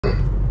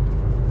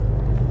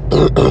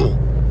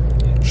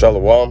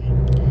Shalom.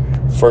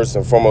 First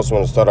and foremost, I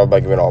want to start off by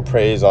giving all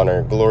praise, honor,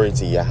 and glory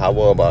to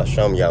Yahweh,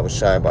 Ba'ashem,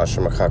 Yahushai,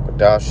 Ba'ashem,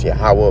 HaKadosh,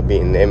 Yahweh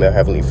being the name of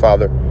Heavenly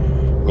Father,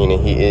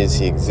 meaning He is,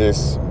 He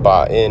exists,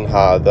 Ba'in,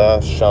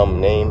 Ha-the, Sham,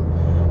 name,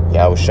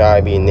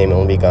 Yahushai being the name of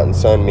the only begotten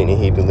Son, meaning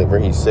He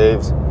delivers, He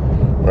saves,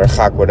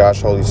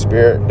 HaKadosh, Holy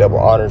Spirit, double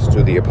honors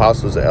to the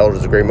apostles, the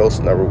elders, the great most,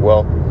 and the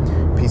well,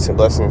 peace and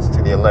blessings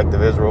to the elect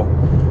of Israel,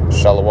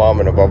 Shalom,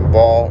 and above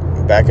all,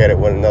 back at it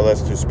with another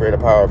through spirit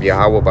of power of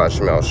Yahweh,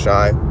 Ba'ashem,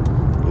 El-Shai.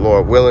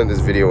 Lord willing, this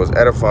video was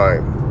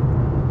edifying.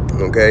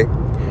 Okay,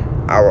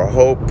 our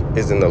hope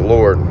is in the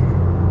Lord.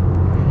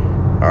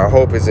 Our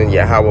hope is in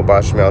Yahweh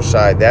Ba'ashem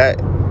El-Shai. That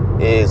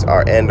is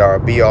our end, our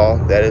be-all.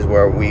 That is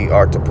where we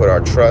are to put our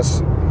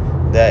trust.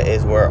 That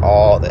is where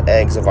all the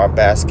eggs of our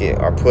basket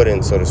are put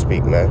in, so to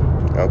speak, man.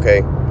 Okay,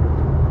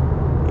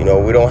 you know,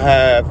 we don't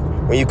have,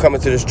 when you come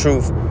into this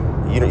truth,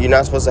 you're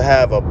not supposed to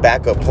have a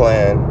backup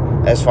plan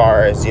as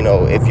far as, you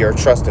know, if your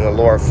trust in the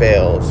Lord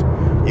fails,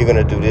 you're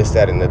gonna do this,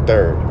 that, and the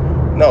third.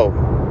 No,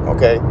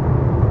 okay?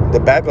 The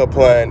backup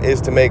plan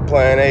is to make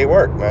plan A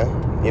work,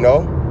 man. You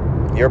know?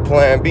 Your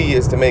plan B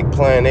is to make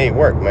plan A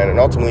work, man. And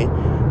ultimately,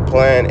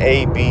 plan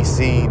A, B,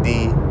 C,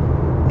 D,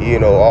 you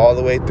know, all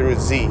the way through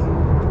Z,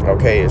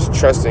 okay, is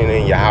trusting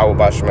in Yahweh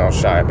Ba'ashem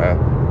El-Shai, man.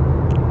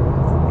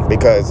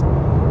 Because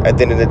at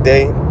the end of the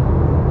day,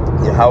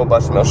 Yahweh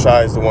Ba'ashem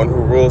El-Shai is the one who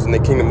rules in the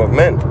kingdom of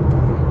men.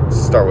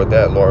 Let's start with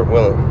that, Lord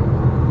willing.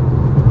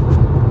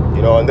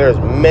 You know, and there's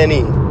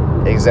many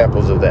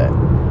examples of that.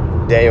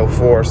 Daniel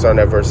 4, starting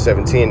at verse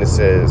 17, it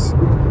says,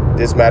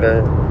 "This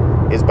matter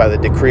is by the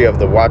decree of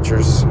the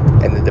watchers,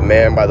 and the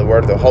demand by the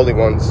word of the holy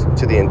ones,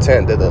 to the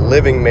intent that the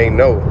living may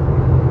know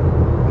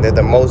that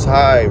the Most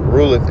High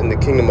ruleth in the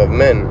kingdom of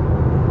men,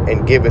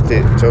 and giveth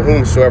it to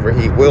whomsoever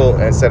He will,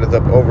 and setteth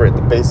up over it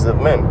the bases of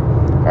men."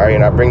 All right,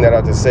 and I bring that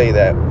out to say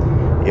that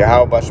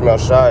Yahweh Ba'ashem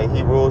El-Shai,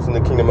 He rules in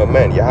the kingdom of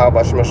men. Yahweh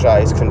Ba'ashem El-Shai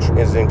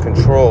is in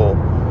control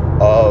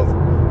of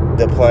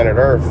the planet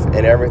Earth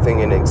and everything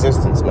in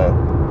existence, man.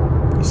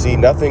 You see,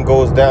 nothing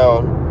goes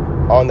down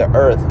on the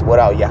earth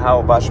without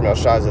Yahweh Ba'ashem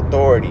El-Shai's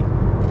authority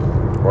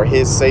or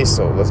His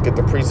say-so. Let's get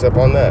the precept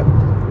on that.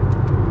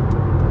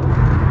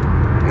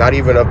 Not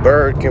even a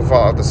bird can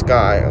fall out the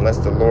sky unless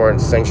the Lord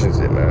sanctions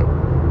it, man.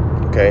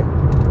 Okay?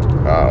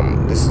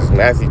 This is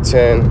Matthew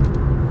 10,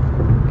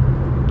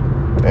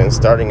 and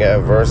starting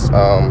at verse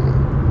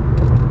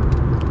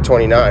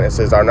 29, it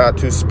says, "Are not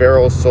two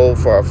sparrows sold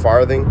for a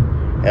farthing,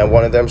 and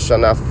one of them shall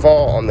not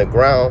fall on the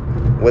ground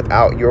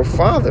without your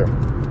Father?"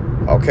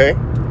 Okay,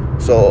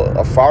 so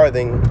a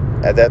farthing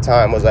at that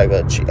time was like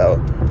a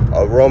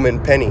Roman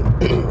penny,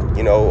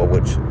 you know,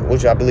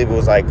 which I believe it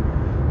was like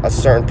a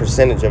certain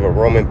percentage of a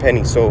Roman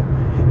penny. So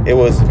it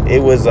was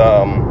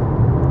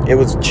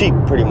cheap,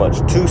 pretty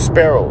much. Two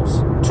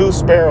sparrows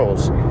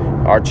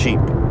are cheap,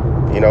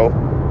 you know.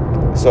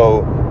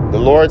 So the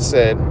Lord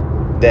said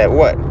that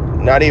what?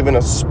 Not even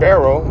a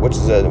sparrow, which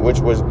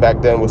was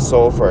back then was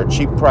sold for a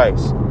cheap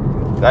price.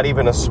 Not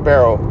even a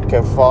sparrow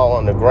can fall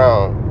on the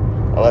ground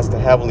unless the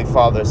Heavenly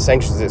Father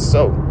sanctions it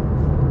so.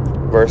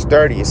 Verse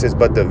 30, it says,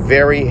 "But the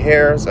very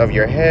hairs of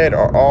your head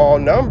are all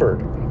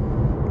numbered."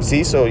 You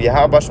see, so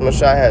Yahweh Ba'ashem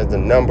El-Shai has the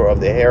number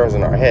of the hairs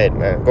on our head,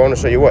 man. Going to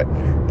show you what?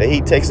 That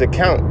He takes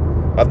account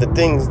of the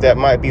things that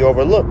might be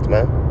overlooked,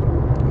 man.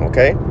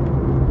 Okay?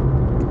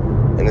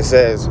 And it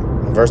says,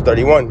 verse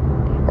 31,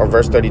 or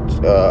verse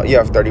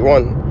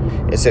 31,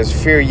 it says,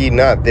 "Fear ye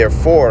not,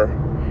 therefore,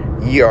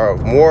 ye are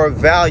of more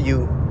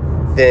value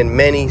than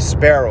many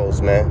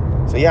sparrows," man.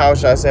 So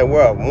Yahushua said,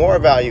 we're of more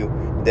value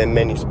than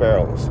many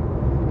sparrows.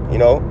 You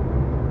know,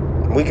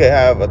 we could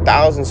have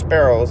 1,000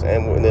 sparrows,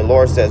 and the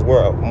Lord says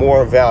we're of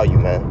more value,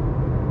 man.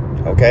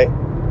 Okay?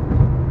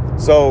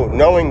 So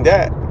knowing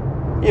that,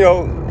 you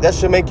know, that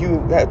should make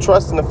you have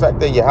trust in the fact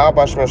that Yahweh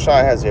Ba'ashem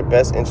El-Shai has your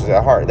best interests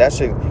at heart. That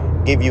should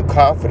give you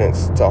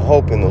confidence to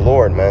hope in the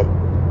Lord, man.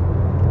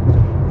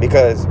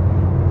 Because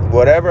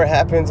whatever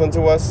happens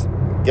unto us,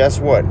 guess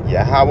what?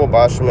 Yahweh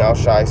Ba'ashem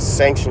El-Shai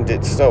sanctioned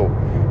it so.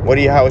 What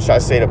did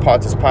Yahushua say to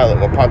Pontius Pilate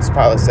when Pontius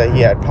Pilate said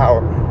he had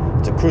power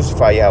to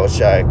crucify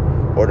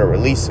Yahushua or to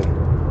release him?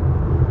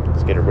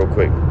 Let's get it real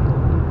quick.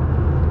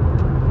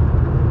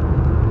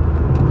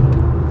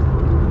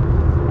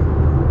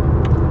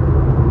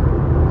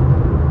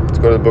 Let's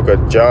go to the book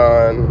of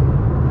John.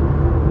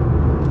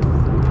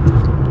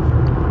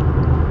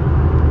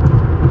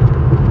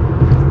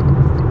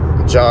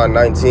 John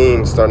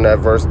 19, starting at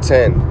verse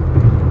 10.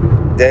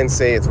 "Then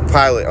saith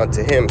Pilate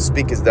unto him,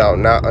 Speakest thou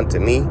not unto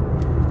me?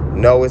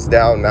 Knowest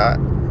thou not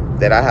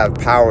that I have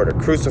power to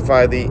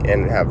crucify thee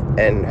and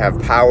have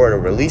power to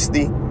release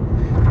thee?"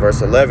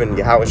 Verse 11,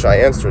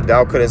 Yahushua answered,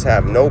 "Thou couldst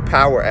have no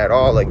power at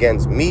all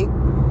against me,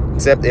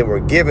 except it were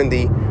given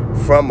thee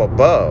from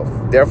above.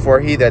 Therefore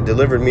he that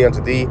delivered me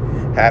unto thee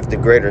hath the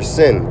greater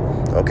sin."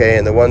 Okay,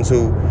 and the ones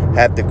who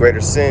had the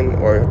greater sin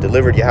or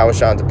delivered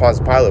Yahushua unto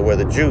Pontius Pilate were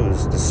the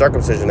Jews, the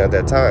circumcision at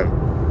that time.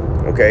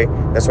 Okay,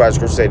 that's why the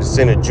scripture say the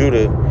sin of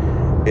Judah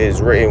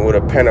is written with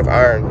a pen of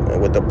iron and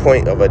with the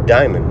point of a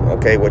diamond.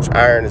 Okay, which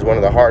iron is one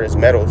of the hardest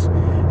metals,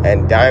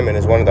 And diamond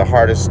is one of the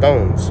hardest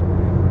stones.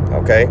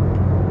 Okay?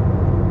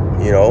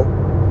 You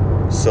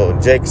know? So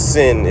Jacob's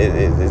sin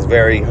is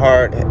very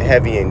hard,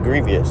 heavy, and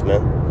grievous,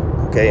 man.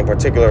 Okay? In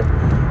particular,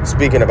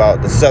 speaking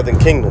about the southern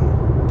kingdom.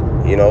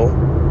 You know?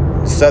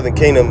 The southern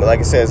kingdom,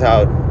 like it says,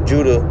 how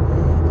Judah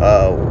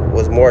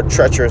was more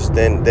treacherous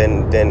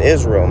than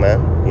Israel,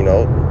 man. You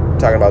know?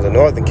 Talking about the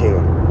northern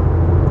kingdom.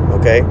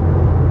 Okay?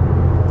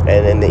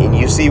 And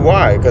you see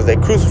why. Because they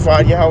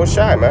crucified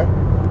Yahushua, man.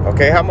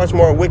 Okay? How much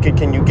more wicked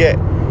can you get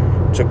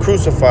to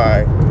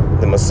crucify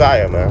the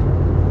Messiah,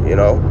 man? You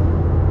know?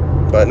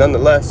 But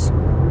nonetheless,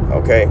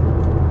 okay,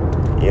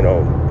 you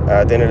know,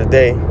 at the end of the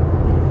day,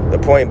 the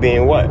point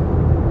being what?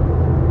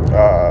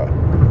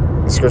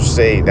 The scriptures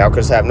say, thou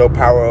couldst have no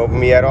power over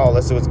me at all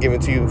unless it was given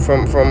to you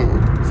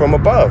from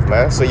above,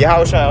 man. So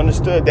Yahushua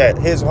understood that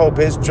his hope,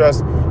 his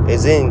trust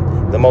is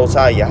in the Most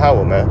High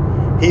Yahweh,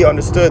 man. He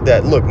understood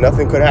that, look,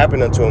 nothing could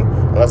happen unto him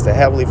unless the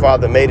Heavenly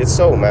Father made it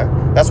so,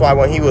 man. That's why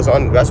when he was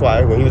in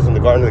the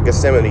Garden of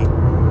Gethsemane,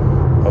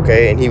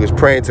 okay, and he was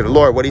praying to the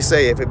Lord, what he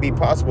say? If it be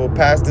possible,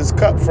 pass this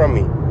cup from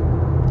me.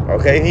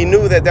 Okay, he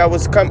knew that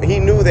was coming. He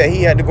knew that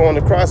he had to go on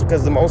the cross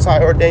because the Most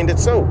High ordained it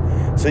so.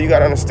 So you got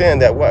to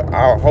understand that what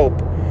our hope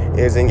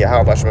is in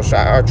Yahweh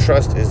Shai. Our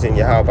trust is in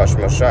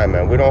Yahweh Shai,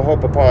 man. We don't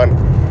hope upon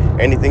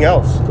anything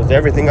else because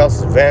everything else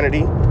is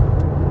vanity,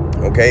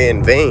 okay,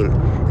 and vain,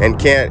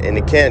 and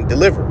it can't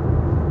deliver.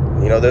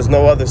 You know, there's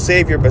no other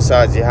savior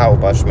besides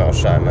Yahweh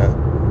Shai, man.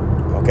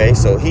 Okay,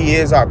 so he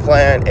is our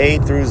plan A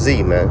through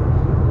Z, man.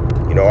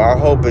 You know, our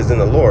hope is in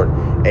the Lord.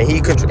 And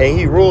he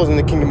rules in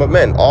the kingdom of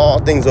men. All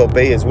things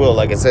obey his will,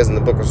 like it says in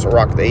the book of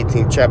Sirach, the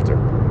 18th chapter.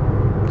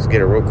 Let's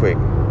get it real quick.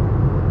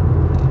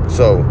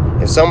 So,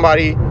 if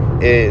somebody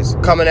is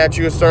coming at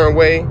you a certain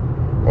way,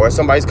 or if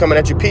somebody's coming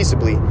at you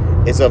peaceably,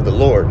 it's of the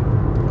Lord.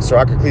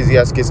 Sirach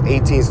Ecclesiastes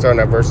 18, starting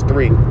at verse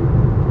 3.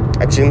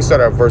 Actually, let me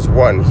start at verse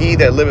 1. He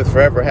that liveth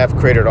forever hath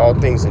created all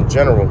things in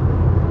general.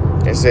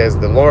 It says,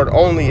 the Lord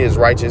only is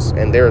righteous,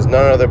 and there is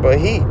none other but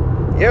he.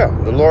 Yeah,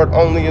 the Lord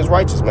only is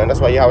righteous, man.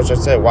 That's why Yahweh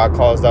just said, why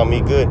callest thou me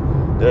good?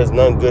 There is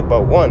none good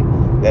but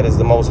one, that is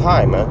the Most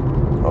High, man.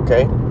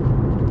 Okay?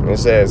 And it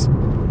says,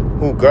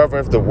 who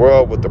governeth the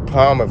world with the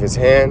palm of his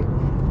hand,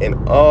 and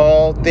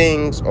all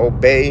things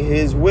obey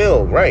his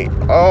will. Right.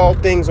 All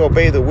things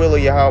obey the will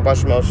of Yahweh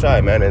Bashmal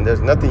Shai, man. And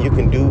there's nothing you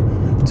can do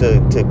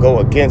to go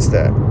against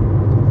that.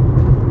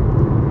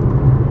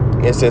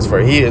 It says, for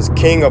he is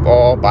king of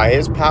all by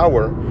his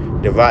power,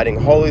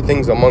 dividing holy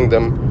things among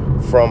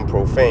them from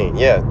profane.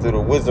 Yeah, through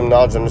the wisdom,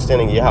 knowledge,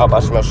 understanding of Yahweh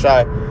Bashmal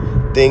Shai,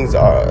 things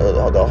are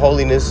the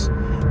holiness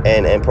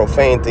and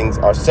profane things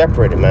are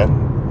separated, man.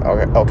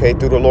 Okay,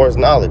 through the Lord's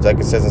knowledge, like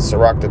it says in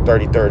Sirach, the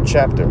 33rd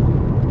chapter.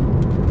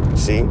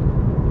 See?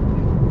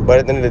 But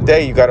at the end of the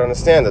day, you got to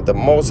understand that the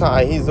Most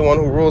High, he's the one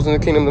who rules in the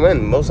kingdom of men.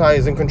 The Most High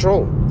is in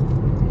control.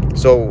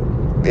 So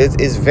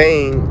it's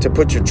vain to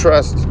put your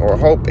trust or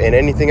hope in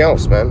anything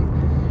else, man.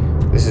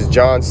 This is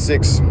John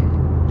 6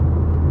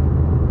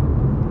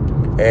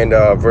 and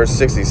verse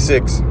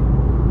 66.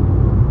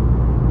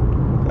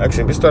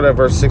 Actually, we start at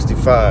verse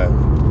 65.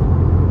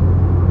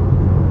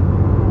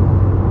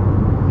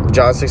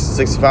 John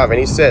 6:65, and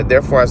he said,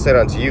 therefore I said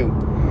unto you,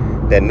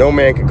 that no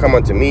man can come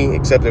unto me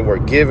except it were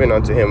given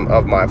unto him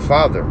of my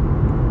Father.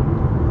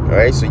 All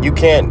right, so you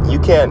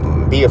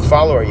can't be a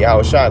follower of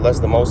Yahushua unless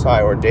the Most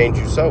High ordained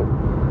you so.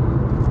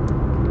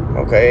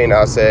 Okay,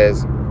 now it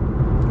says,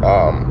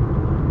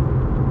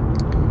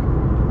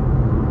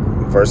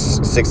 verse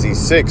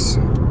 66,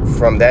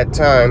 from that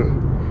time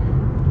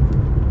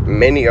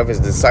many of his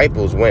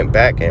disciples went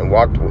back and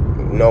walked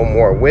no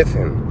more with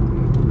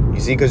him. You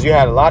see, because you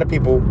had a lot of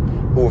people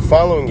who were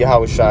following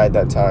Yahushua at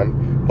that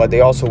time, but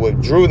they also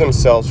withdrew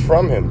themselves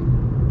from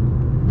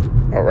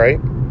him. All right,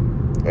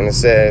 and it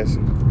says,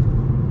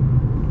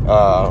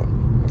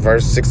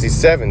 verse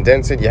 67,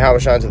 then said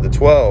Yahushua unto the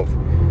 12,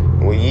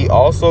 will ye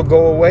also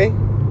go away?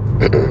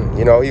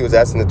 You know, he was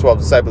asking the 12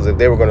 disciples if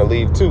they were going to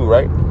leave too,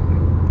 right?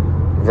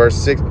 Verse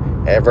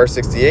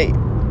 68,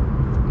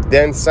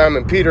 then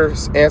Simon Peter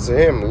answered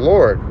him,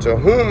 Lord, to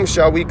whom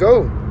shall we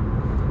go?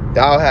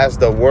 Thou hast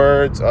the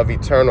words of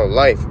eternal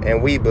life,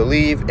 and we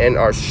believe and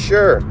are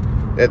sure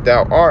that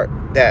thou art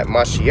that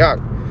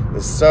Mashiach,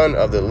 the Son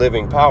of the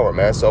living power,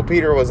 man. So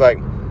Peter was like,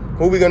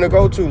 who are we going to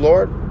go to,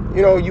 Lord?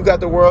 You know, you got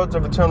the words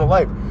of eternal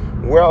life.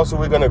 Where else are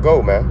we going to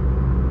go,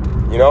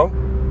 man? You know,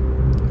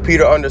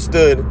 Peter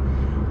understood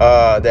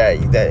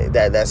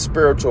that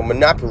spiritual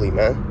monopoly,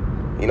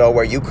 man. You know,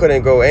 where you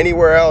couldn't go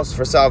anywhere else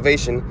for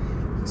salvation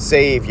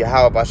save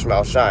Yahweh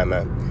Bashmal Shai,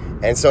 man.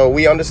 And so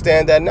we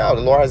understand that now.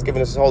 The Lord has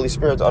given us His Holy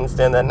Spirit to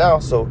understand that now.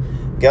 So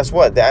guess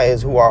what? That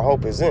is who our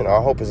hope is in.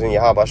 Our hope is in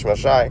Yahweh Bashmal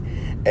Shai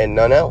and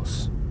none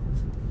else.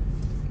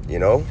 You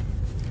know?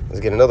 Let's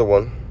get another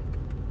one.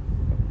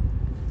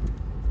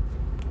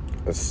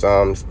 It's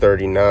Psalms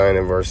 39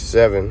 and verse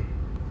 7,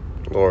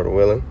 Lord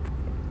willing.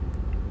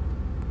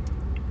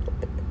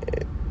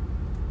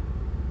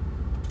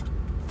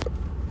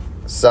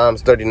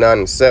 Psalms 39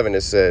 and 7,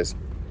 it says,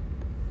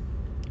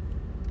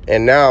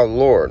 and now,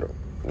 Lord,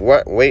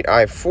 what wait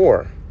I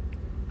for?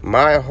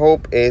 My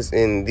hope is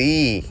in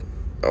thee.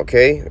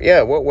 Okay?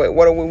 Yeah,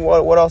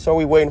 what else are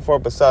we waiting for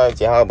besides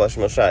Yahweh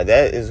Shemashai?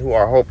 That is who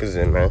our hope is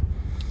in, man.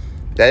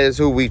 That is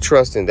who we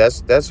trust in.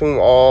 That's whom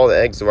all the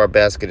eggs of our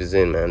basket is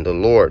in, man. The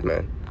Lord,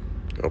 man.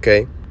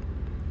 Okay?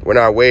 We're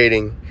not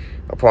waiting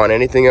upon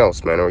anything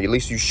else, man. Or at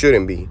least you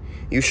shouldn't be.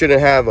 You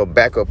shouldn't have a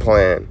backup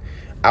plan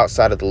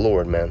outside of the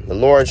Lord, man. The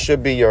Lord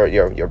should be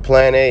your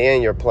plan A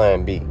and your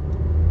plan B.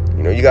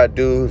 You know, you got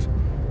dudes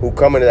who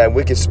come into that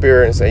wicked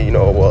spirit and say, you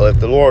know, well, if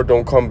the Lord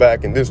don't come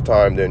back in this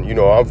time, then, you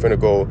know, I'm finna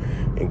go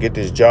and get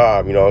this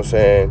job. You know what I'm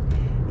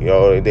saying? You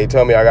know, they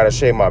tell me I got to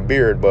shave my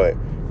beard, but,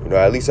 you know,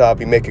 at least I'll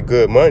be making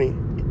good money.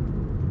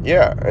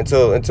 Yeah,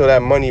 until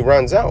that money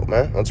runs out,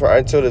 man.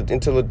 Until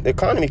the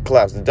economy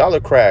collapses, the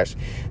dollar crash,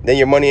 then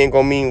your money ain't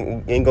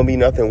gonna be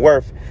nothing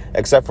worth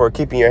except for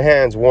keeping your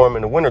hands warm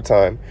in the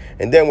wintertime.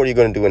 And then what are you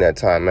gonna do in that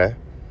time, man?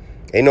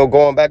 Ain't no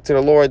going back to the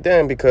Lord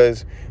then,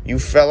 because you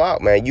fell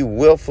out, man. You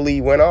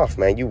willfully went off,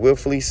 man. You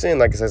willfully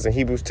sinned, like it says in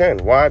Hebrews 10.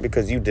 Why?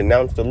 Because you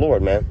denounced the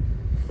Lord, man.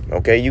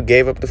 Okay, you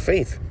gave up the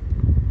faith.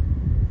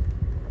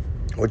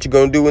 What you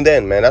gonna do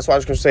then, man? That's why I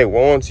was gonna say,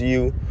 woe unto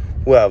you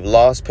who have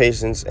lost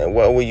patience, and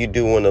what will you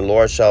do when the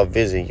Lord shall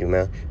visit you,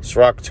 man?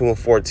 Sirach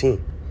 2:14.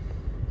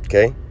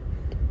 Okay?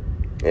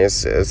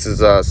 This is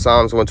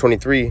Psalms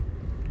 123,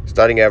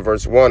 starting at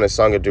verse 1, a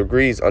song of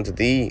degrees. Unto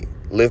thee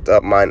lift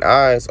up mine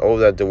eyes, O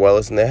that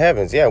dwellest in the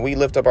heavens. Yeah, we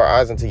lift up our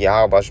eyes unto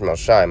Yahweh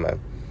Shemashai,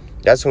 man.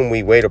 That's whom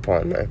we wait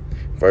upon, man.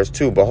 Verse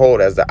 2, behold,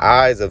 as the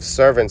eyes of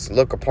servants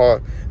look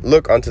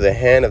unto the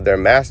hand of their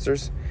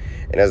masters,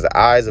 and as the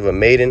eyes of a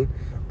maiden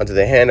unto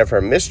the hand of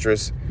her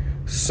mistress,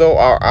 so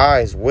our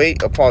eyes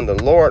wait upon the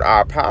Lord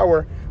our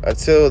power,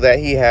 until that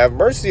he have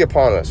mercy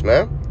upon us,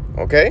 man.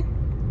 Okay?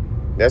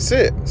 That's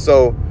it.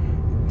 So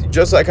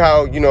just like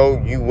how, you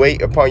know, you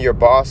wait upon your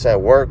boss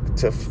at work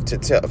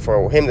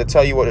for him to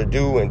tell you what to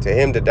do and to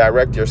him to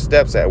direct your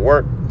steps at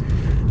work,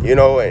 you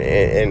know,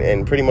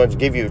 and pretty much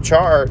give you a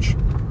charge,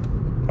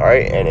 all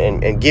right,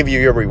 and give you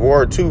your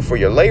reward too for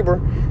your labor.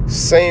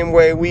 Same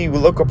way we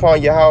look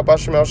upon Yahweh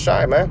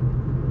Shemashai,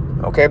 man.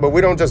 Okay, but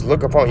we don't just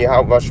look upon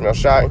Yahweh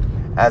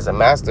Shemashai as a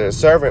master, a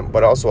servant,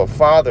 but also a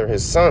father,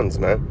 his sons,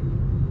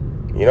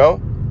 man. You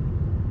know,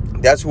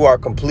 that's who our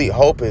complete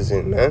hope is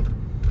in, man.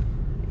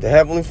 The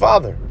Heavenly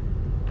Father.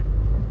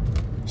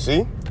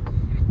 See?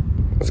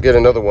 Let's get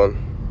another one.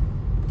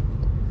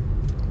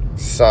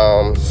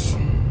 Psalms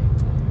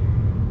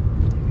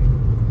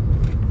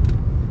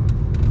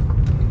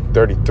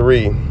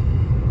 33.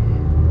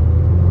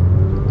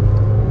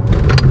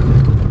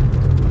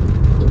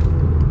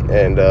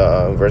 And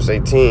verse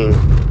 18.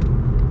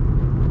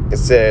 It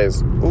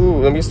says,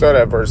 let me start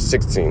at verse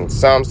 16.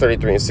 Psalms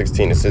 33 and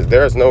 16. It says,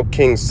 there is no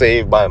king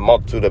saved by a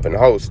multitude of an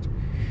host.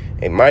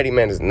 A mighty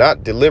man is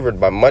not delivered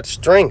by much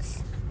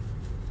strength.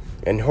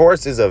 An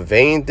horse is a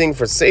vain thing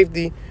for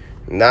safety.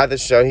 Neither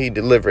shall he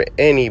deliver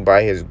any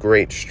by his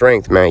great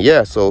strength, man.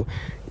 Yeah, so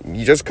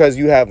just because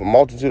you have a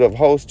multitude of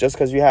hosts, just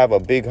because you have a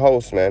big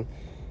host, man,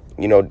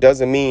 you know,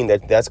 doesn't mean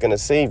that that's going to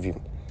save you.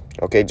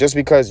 Okay, just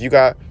because you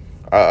got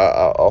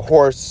a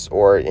horse,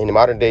 or in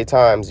modern day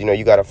times, you know,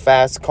 you got a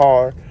fast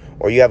car,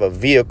 or you have a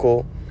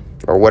vehicle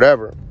or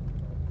whatever,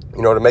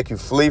 you know, to make you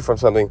flee from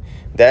something,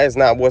 that is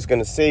not what's going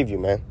to save you,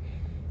 man.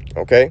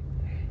 Okay?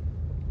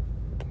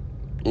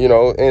 You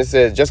know, and it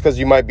says just because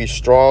you might be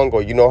strong,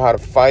 or you know how to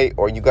fight,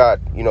 or you got,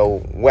 you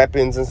know,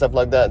 weapons and stuff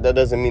like that, that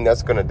doesn't mean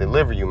that's going to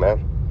deliver you,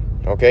 man.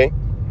 Okay?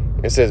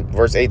 It says,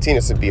 verse 18,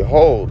 it says,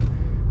 behold,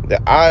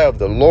 the eye of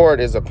the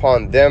Lord is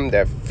upon them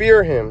that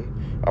fear him,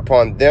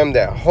 upon them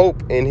that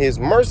hope in his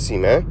mercy,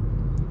 man,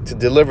 to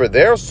deliver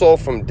their soul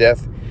from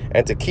death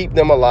and to keep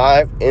them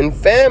alive in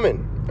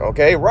famine.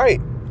 Okay,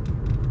 right.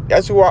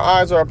 That's who our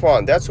eyes are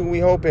upon. That's who we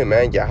hope in,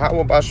 man.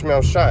 Yahweh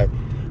Bashmel Shai.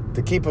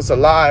 To keep us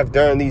alive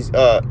during these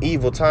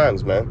evil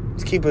times, man.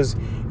 To keep us,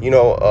 you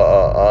know,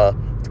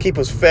 to keep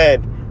us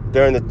fed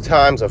during the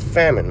times of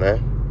famine,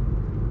 man.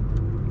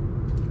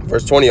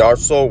 Verse 20, our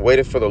soul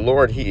waited for the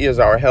Lord. He is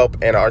our help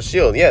and our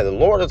shield. Yeah, the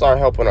Lord is our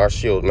help and our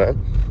shield, man.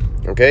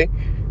 Okay?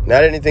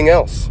 Not anything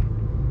else.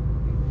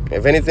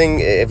 If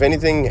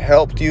anything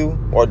helped you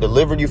or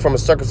delivered you from a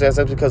circumstance,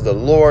 that's because the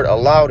Lord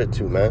allowed it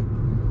to,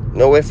 man.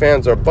 No ifs,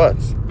 ands, or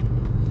buts.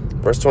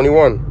 Verse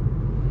 21.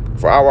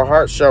 For our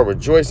heart shall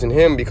rejoice in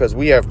him, because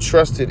we have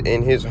trusted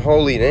in his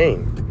holy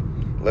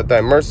name. Let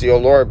thy mercy, O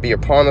Lord, be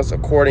upon us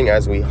according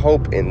as we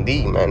hope in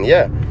thee, man.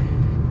 Yeah.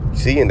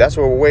 See, and that's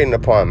what we're waiting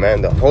upon,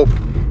 man. The hope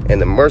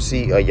and the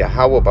mercy of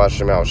Yahweh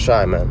Basham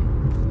Shai, man.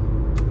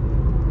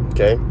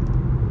 Okay.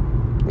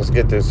 Let's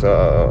get this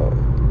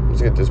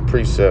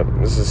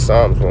precept. This is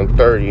Psalms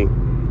 130,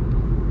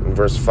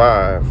 verse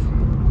 5.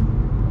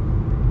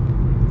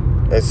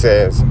 It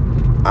says,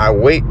 I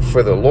wait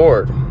for the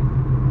Lord.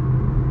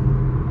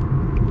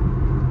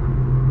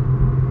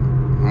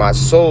 My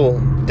soul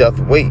doth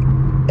wait,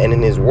 and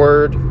in his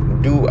word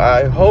do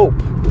I hope.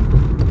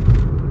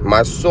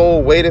 My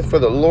soul waiteth for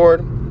the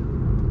Lord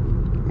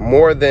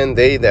more than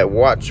they that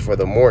watch for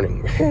the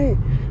morning.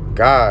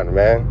 God,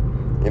 man.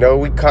 You know,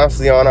 we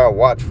constantly on our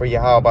watch for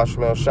Yahweh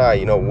Bashmel Shai,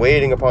 you know,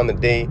 waiting upon the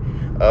day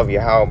of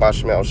Yahweh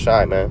Bashem El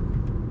Shai, man.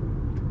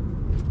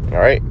 All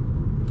right.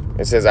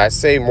 It says, I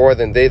say more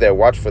than they that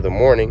watch for the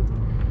morning.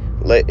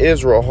 Let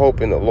Israel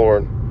hope in the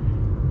Lord.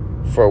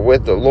 For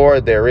with the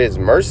Lord there is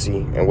mercy,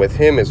 and with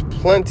him is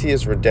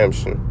plenteous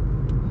redemption.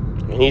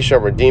 And he shall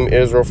redeem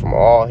Israel from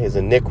all his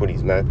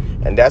iniquities,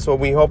 man. And that's what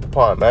we hope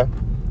upon, man.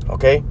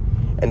 Okay?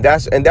 And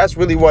that's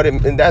really what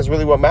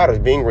matters,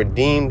 being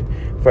redeemed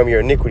from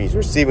your iniquities,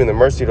 receiving the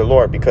mercy of the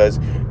Lord. Because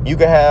you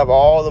can have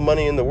all the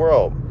money in the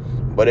world,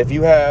 but if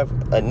you have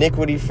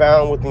iniquity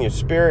found within your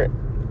spirit,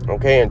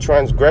 okay, and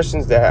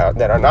transgressions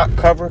that are not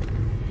covered,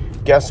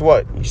 guess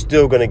what? You're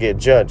still going to get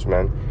judged,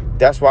 man.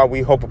 That's why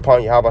we hope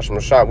upon Yahweh Bashem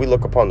El Shai. We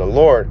look upon the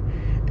Lord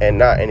and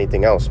not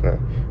anything else, man.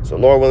 So,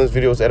 Lord, when this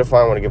video is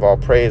edifying, I want to give all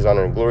praise,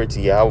 honor, and glory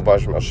to Yahweh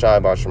Bashem El Shai,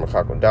 Bashem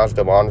HaKadosh,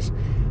 double honors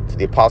to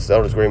the apostles,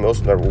 elders, great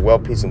most, that were well,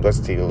 peace, and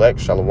blessing to the elect,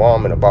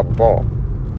 Shalom, and above all.